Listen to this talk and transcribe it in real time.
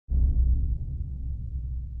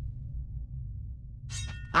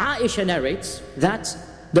Aisha narrates that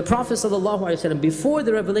the Prophet ﷺ, before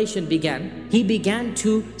the revelation began, he began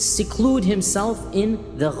to seclude himself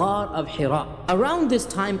in the Ghar of Hira. Around this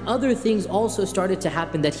time, other things also started to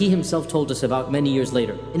happen that he himself told us about many years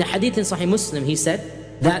later. In a hadith in Sahih Muslim, he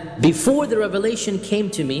said that before the revelation came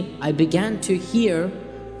to me, I began to hear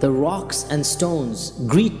the rocks and stones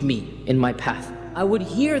greet me in my path. I would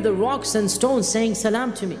hear the rocks and stones saying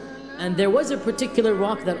salam to me. And there was a particular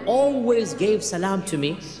rock that always gave salam to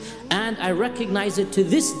me, and I recognize it to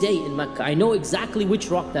this day in Mecca. I know exactly which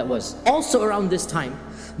rock that was. Also around this time,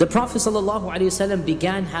 the Prophet ﷺ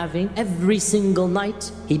began having, every single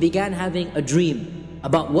night, he began having a dream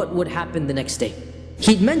about what would happen the next day.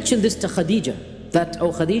 He'd mentioned this to Khadija, that,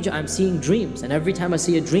 oh Khadija, I'm seeing dreams, and every time I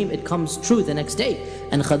see a dream, it comes true the next day.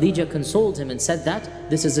 And Khadija consoled him and said that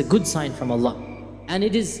this is a good sign from Allah. And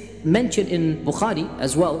it is mentioned in Bukhari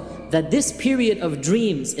as well, that this period of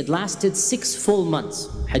dreams, it lasted 6 full months.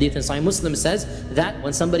 Hadith in Sahih Muslim says that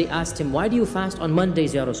when somebody asked him, why do you fast on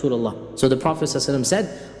Mondays, Ya Rasulullah? So the Prophet ﷺ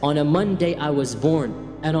said, on a Monday I was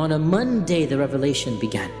born, and on a Monday the revelation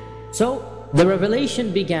began. So the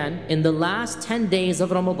revelation began in the last 10 days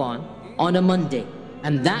of Ramadan on a Monday.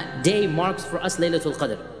 And that day marks for us Laylatul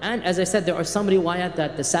Qadr. And as I said, there are some riwayat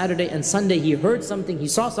that the Saturday and Sunday he heard something, he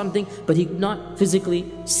saw something, but he could not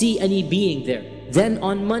physically see any being there. Then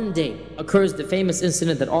on Monday occurs the famous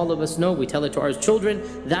incident that all of us know, we tell it to our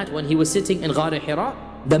children, that when he was sitting in Ghar Hira,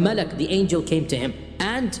 the Malak, the angel, came to him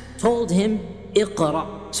and told him,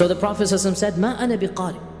 Iqra. So the Prophet ﷺ said, Ma ana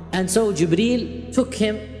biqari. And so Jibreel took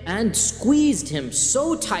him and squeezed him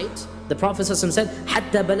so tight. The Prophet ﷺ said,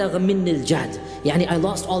 Hatta balagha minni al-jad. Yani I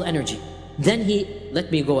lost all energy. Then he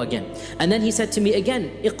let me go again. And then he said to me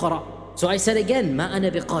again, Iqra. So I said again, Ma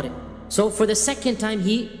ana biqari. So for the second time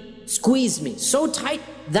he squeezed me so tight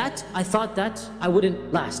that I thought that I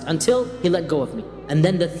wouldn't last until he let go of me. And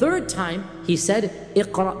then the third time he said,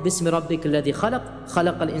 Iqra bismi rabbika alladhi khalaq,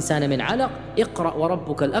 khalaqa al-insana min alaq, Iqra wa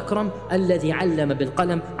rabbuka al-akram, alladhi allama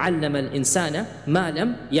bil-qalam, allama al-insana ma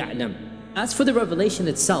lam ya'lam. As for the revelation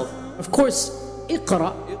itself, of course,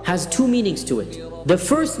 Iqra has 2 meanings to it. The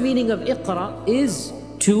first meaning of Iqra is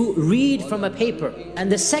to read from a paper. And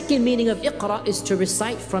the second meaning of Iqra is to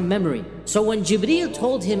recite from memory. So when Jibreel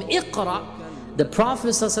told him Iqra, the Prophet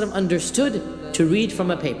ﷺ understood to read from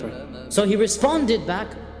a paper. So he responded back,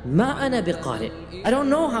 Ma ana biqari. I don't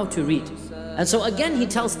know how to read. And so again he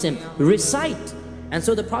tells him, recite. And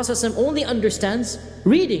so the Prophet ﷺ only understands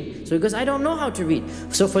reading. So he goes, I don't know how to read.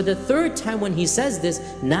 So for the third time when he says this,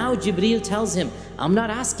 now Jibreel tells him, I'm not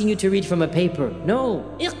asking you to read from a paper.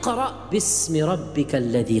 No. Iqra bismi rabbika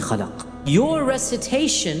alladhi khalaq. Your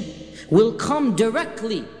recitation will come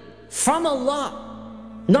directly from Allah,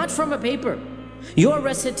 not from a paper. Your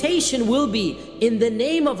recitation will be in the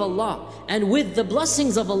name of Allah and with the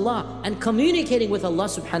blessings of Allah and communicating with Allah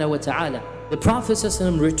subhanahu wa ta'ala. The Prophet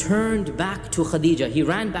ﷺ returned back to Khadija. He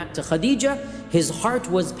ran back to Khadija. His heart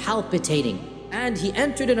was palpitating. And he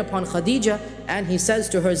entered in upon Khadija and he says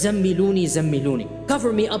to her, Zammiluni, Zammiluni.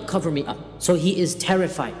 Cover me up, cover me up. So he is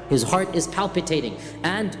terrified. His heart is palpitating.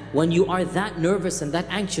 And when you are that nervous and that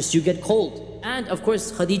anxious, you get cold. And of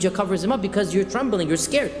course, Khadija covers him up because you're trembling, you're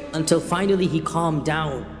scared. Until finally he calmed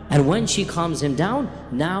down. And when she calms him down,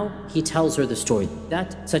 now he tells her the story.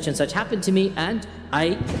 That such and such happened to me and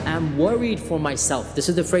I am worried for myself. This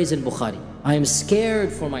is the phrase in Bukhari. I am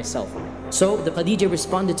scared for myself. So the Khadija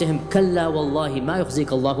responded to him, Kalla wallahi ma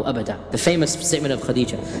yukhzika Allahu abada. The famous statement of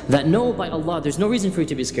Khadija. That no, by Allah, there's no reason for you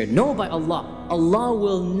to be scared. No, by Allah, Allah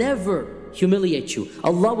will never humiliate you.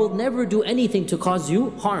 Allah will never do anything to cause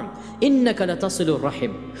you harm. Innaka latasilu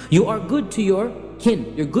rahim. You are good to your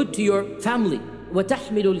kin. You're good to your family.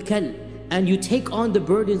 وَتَحْمِلُ الْكَلِّ. And you take on the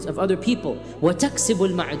burdens of other people.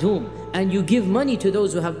 وَتَكْسِبُ الْمَعْدُومِ. And you give money to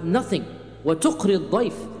those who have nothing. وَتُقْرِ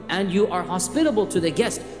الضَّيْفِ. And you are hospitable to the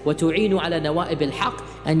guest. وَتُعِينُ عَلَى نَوَائِبِ الْحَقِّ.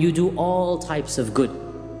 And you do all types of good.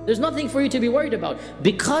 There's nothing for you to be worried about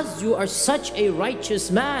because you are such a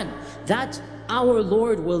righteous man that our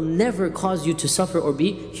Lord will never cause you to suffer or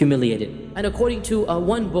be humiliated. And according to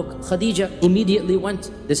one book, Khadija immediately went,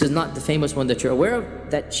 this is not the famous one that you're aware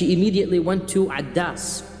of, that she immediately went to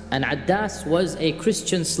Addas. And Addas was a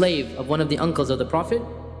Christian slave of one of the uncles of the Prophet.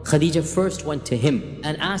 Khadija first went to him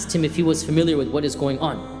and asked him if he was familiar with what is going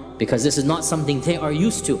on, because this is not something they are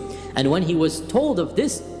used to. And when he was told of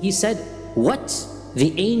this, he said, what?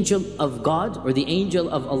 The angel of God or the angel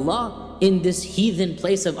of Allah in this heathen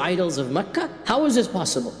place of idols of Mecca? How is this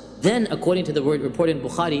possible? Then, according to the word reported in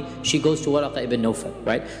Bukhari, she goes to Waraqa ibn Nawfal,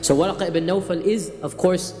 right? So Waraqa ibn Nawfal is, of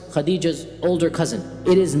course, Khadija's older cousin.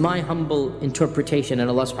 It is my humble interpretation, and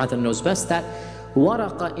Allah subhanahu wa ta'ala knows best, that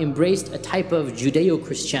Waraqa embraced a type of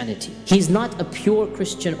Judeo-Christianity. He's not a pure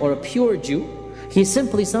Christian or a pure Jew. He's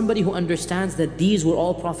simply somebody who understands that these were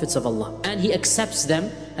all prophets of Allah. And he accepts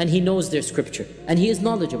them and he knows their scripture. And he is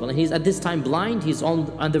knowledgeable. And he's at this time blind. He's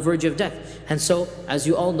on the verge of death. And so, as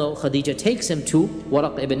you all know, Khadija takes him to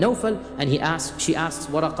Waraqa ibn Nawfal and she asks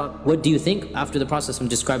Waraqa, what do you think? After the Prophet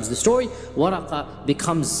describes the story, Waraqa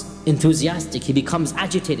becomes enthusiastic. He becomes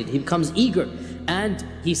agitated. He becomes eager. And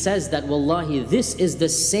he says that, Wallahi, this is the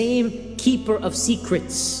same keeper of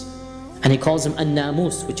secrets. And he calls him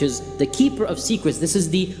An-Namus, which is the keeper of secrets. This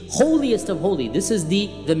is the holiest of holy. This is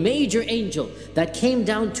the major angel that came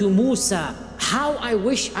down to Musa. How I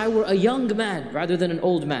wish I were a young man rather than an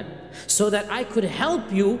old man, so that I could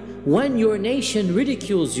help you when your nation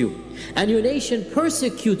ridicules you, and your nation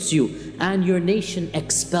persecutes you, and your nation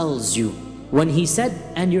expels you. When he said,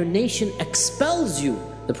 and your nation expels you,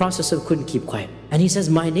 the Prophet couldn't keep quiet. And he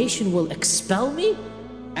says, my nation will expel me?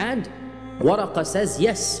 And Waraqa says,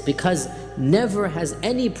 yes, because never has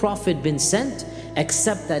any prophet been sent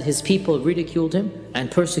except that his people ridiculed him and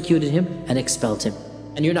persecuted him and expelled him.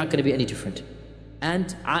 And you're not going to be any different. And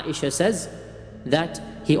Aisha says that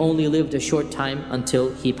he only lived a short time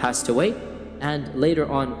until he passed away. And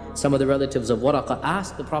later on, some of the relatives of Waraqa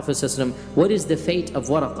asked the Prophet ﷺ, what is the fate of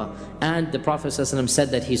Waraqa? And the Prophet ﷺ said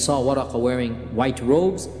that he saw Waraqa wearing white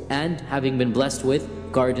robes and having been blessed with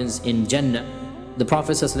gardens in Jannah. The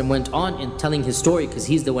Prophet ﷺ went on in telling his story because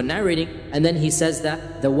he's the one narrating, and then he says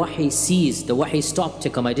that the wahi ceased, the wahi stopped to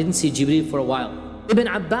come. I didn't see Jibreel for a while. Ibn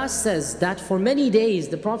Abbas says that for many days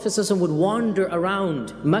the Prophet ﷺ would wander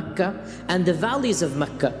around Mecca and the valleys of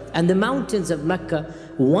Mecca and the mountains of Mecca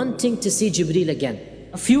wanting to see Jibreel again.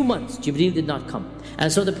 A few months, Jibreel did not come.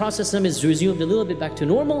 And so the Prophet ﷺ is resumed a little bit back to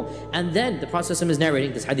normal, and then the Prophet ﷺ is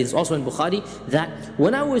narrating, this hadith is also in Bukhari, that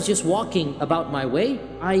when I was just walking about my way,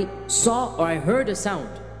 I saw or I heard a sound,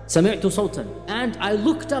 سَمِعْتُ صَوْتًا, and I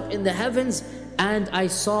looked up in the heavens and I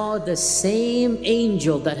saw the same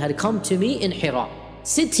angel that had come to me in Hira,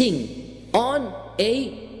 sitting on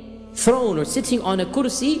a throne or sitting on a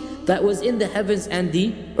kursi that was in the heavens and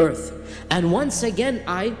the earth. And once again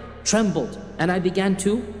I trembled and I began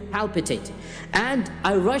to palpitate. And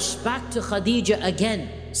I rushed back to Khadija again,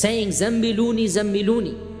 saying, Zammiluni,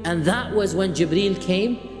 Zammiluni. And that was when Jibreel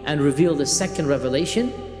came and revealed the second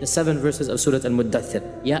revelation, the 7 verses of Surah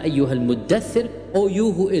Al-Muddathir. Ya ayyuhal muddathir, O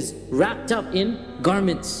you who is wrapped up in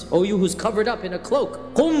garments, O you who's covered up in a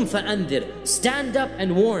cloak. Qum fa'andir, stand up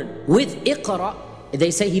and warn. With Iqra,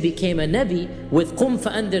 they say he became a Nabi. With Qum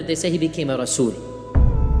fa'andir, they say he became a Rasul.